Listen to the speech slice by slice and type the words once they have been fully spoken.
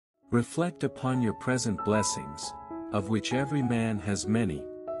Reflect upon your present blessings, of which every man has many,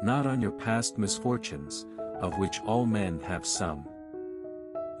 not on your past misfortunes, of which all men have some.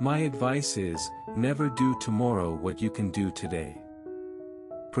 My advice is, never do tomorrow what you can do today.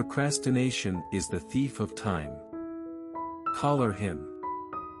 Procrastination is the thief of time. Collar him.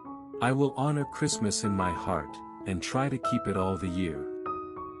 I will honor Christmas in my heart, and try to keep it all the year.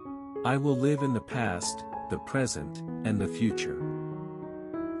 I will live in the past, the present, and the future.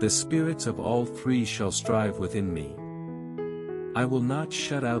 The spirits of all three shall strive within me. I will not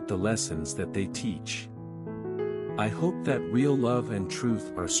shut out the lessons that they teach. I hope that real love and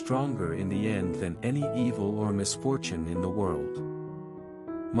truth are stronger in the end than any evil or misfortune in the world.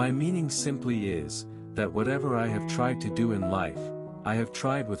 My meaning simply is, that whatever I have tried to do in life, I have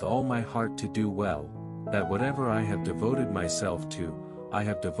tried with all my heart to do well, that whatever I have devoted myself to, I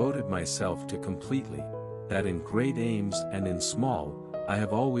have devoted myself to completely, that in great aims and in small, I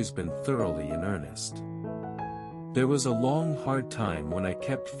have always been thoroughly in earnest. There was a long hard time when I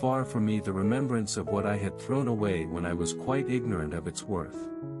kept far from me the remembrance of what I had thrown away when I was quite ignorant of its worth.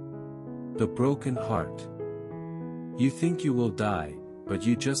 The broken heart. You think you will die, but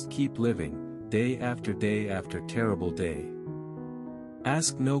you just keep living, day after terrible day.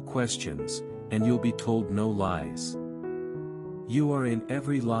 Ask no questions, and you'll be told no lies. You are in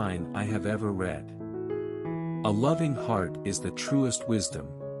every line I have ever read. A loving heart is the truest wisdom.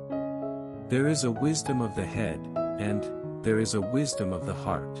 There is a wisdom of the head, and there is a wisdom of the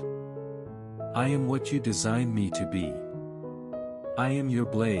heart. I am what you designed me to be. I am your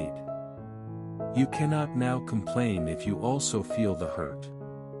blade. You cannot now complain if you also feel the hurt.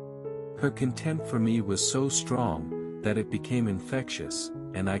 Her contempt for me was so strong, that it became infectious,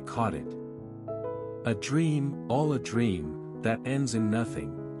 and I caught it. A dream, all a dream, that ends in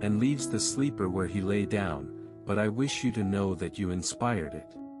nothing, and leaves the sleeper where he lay down, but I wish you to know that you inspired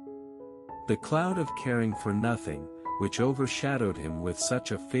it. The cloud of caring for nothing, which overshadowed him with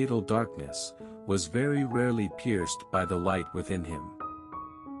such a fatal darkness, was very rarely pierced by the light within him.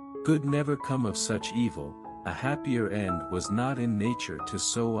 Good never come of such evil, a happier end was not in nature to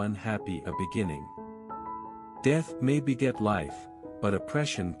so unhappy a beginning. Death may beget life, but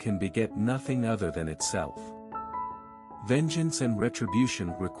oppression can beget nothing other than itself. Vengeance and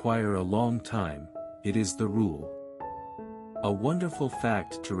retribution require a long time, it is the rule. A wonderful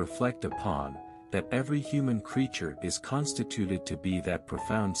fact to reflect upon, that every human creature is constituted to be that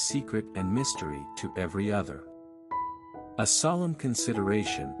profound secret and mystery to every other. A solemn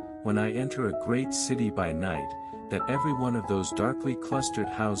consideration, when I enter a great city by night, that every one of those darkly clustered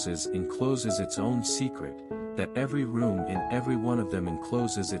houses encloses its own secret, that every room in every one of them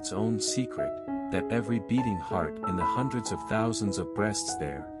encloses its own secret, that every beating heart in the hundreds of thousands of breasts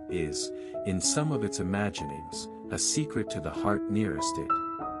there, is, in some of its imaginings, a secret to the heart nearest it.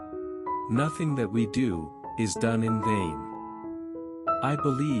 Nothing that we do, is done in vain. I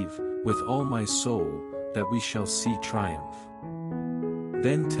believe, with all my soul, that we shall see triumph.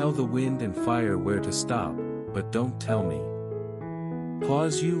 Then tell the wind and fire where to stop, but don't tell me.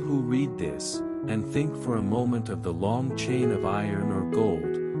 Pause you who read this, and think for a moment of the long chain of iron or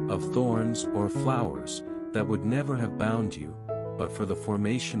gold, of thorns or flowers, that would never have bound you, but for the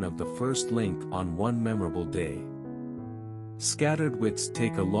formation of the first link on one memorable day. Scattered wits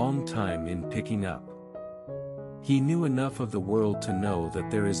take a long time in picking up. He knew enough of the world to know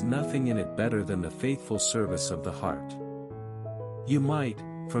that there is nothing in it better than the faithful service of the heart. You might,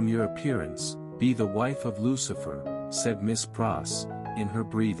 from your appearance, be the wife of Lucifer, said Miss Pross, in her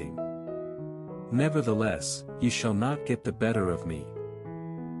breathing. Nevertheless, you shall not get the better of me.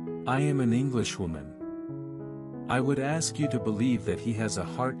 I am an Englishwoman. I would ask you to believe that he has a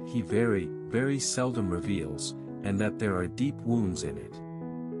heart he very, very seldom reveals, and that there are deep wounds in it.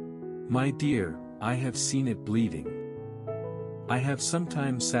 My dear, I have seen it bleeding. I have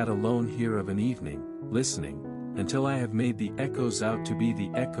sometimes sat alone here of an evening, listening, until I have made the echoes out to be the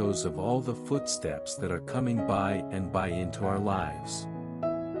echoes of all the footsteps that are coming by and by into our lives.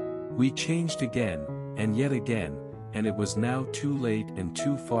 We changed again, and yet again, and it was now too late and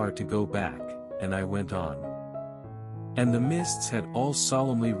too far to go back, and I went on. And the mists had all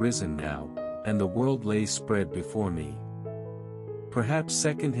solemnly risen now, and the world lay spread before me. Perhaps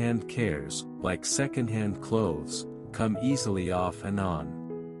second-hand cares, like second-hand clothes, come easily off and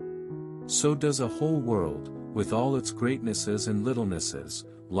on. So does a whole world, with all its greatnesses and littlenesses,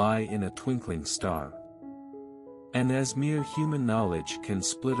 lie in a twinkling star. And as mere human knowledge can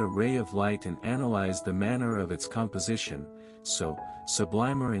split a ray of light and analyze the manner of its composition, so,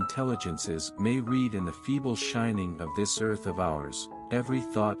 sublimer intelligences may read in the feeble shining of this earth of ours, every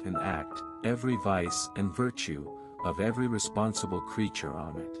thought and act, every vice and virtue, of every responsible creature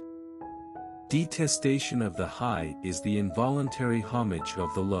on it. Detestation of the high is the involuntary homage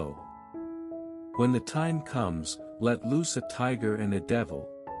of the low. When the time comes, let loose a tiger and a devil,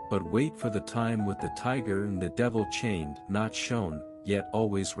 but wait for the time with the tiger and the devil chained, not shown, yet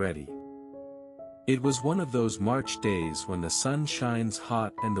always ready. It was one of those March days when the sun shines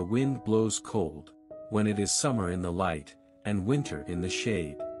hot and the wind blows cold, when it is summer in the light, and winter in the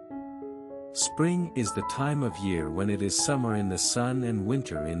shade. Spring is the time of year when it is summer in the sun and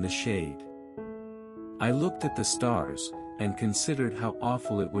winter in the shade. I looked at the stars, and considered how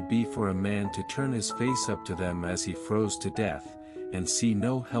awful it would be for a man to turn his face up to them as he froze to death, and see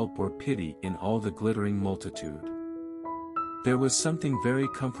no help or pity in all the glittering multitude. There was something very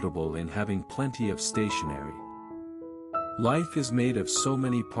comfortable in having plenty of stationery. Life is made of so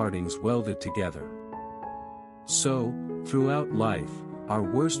many partings welded together. So, throughout life, our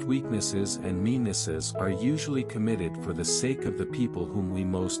worst weaknesses and meannesses are usually committed for the sake of the people whom we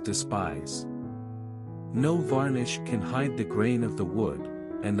most despise. No varnish can hide the grain of the wood,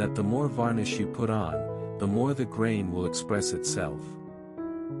 and that the more varnish you put on, the more the grain will express itself.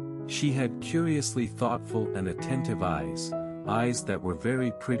 She had curiously thoughtful and attentive eyes, eyes that were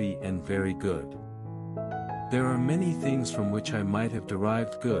very pretty and very good. There are many things from which I might have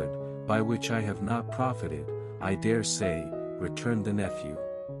derived good, by which I have not profited, I dare say, returned the nephew.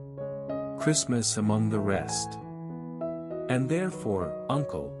 Christmas among the rest. And therefore,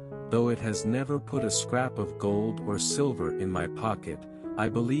 uncle, though it has never put a scrap of gold or silver in my pocket, I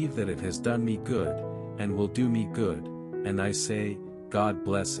believe that it has done me good, and will do me good, and I say, God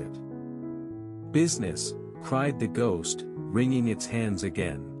bless it. Business, cried the ghost, wringing its hands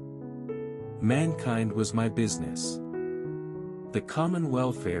again. Mankind was my business. The common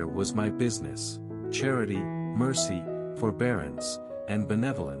welfare was my business. Charity, mercy, forbearance, and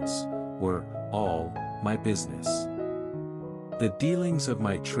benevolence, were, all, my business. The dealings of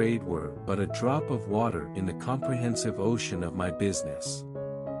my trade were but a drop of water in the comprehensive ocean of my business.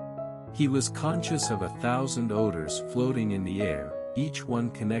 He was conscious of 1,000 odors floating in the air, each one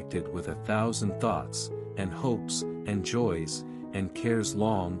connected with 1,000 thoughts, and hopes, and joys, and cares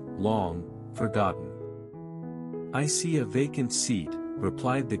long, long, forgotten. I see a vacant seat,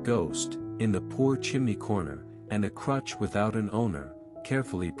 replied the ghost, in the poor chimney corner, and a crutch without an owner,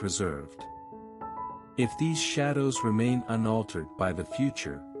 carefully preserved. If these shadows remain unaltered by the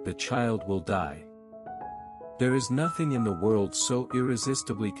future, the child will die. There is nothing in the world so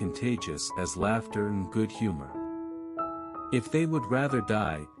irresistibly contagious as laughter and good humor. If they would rather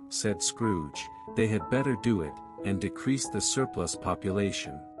die, said Scrooge, they had better do it, and decrease the surplus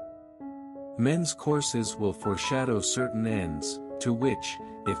population. Men's courses will foreshadow certain ends, to which,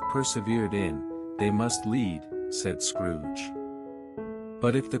 if persevered in, they must lead, said Scrooge.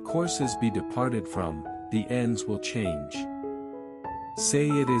 But if the courses be departed from, the ends will change. Say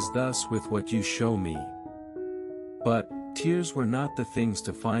it is thus with what you show me. But, tears were not the things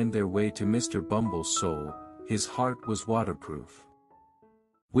to find their way to Mr. Bumble's soul, his heart was waterproof.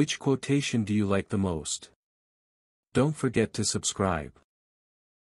 Which quotation do you like the most? Don't forget to subscribe.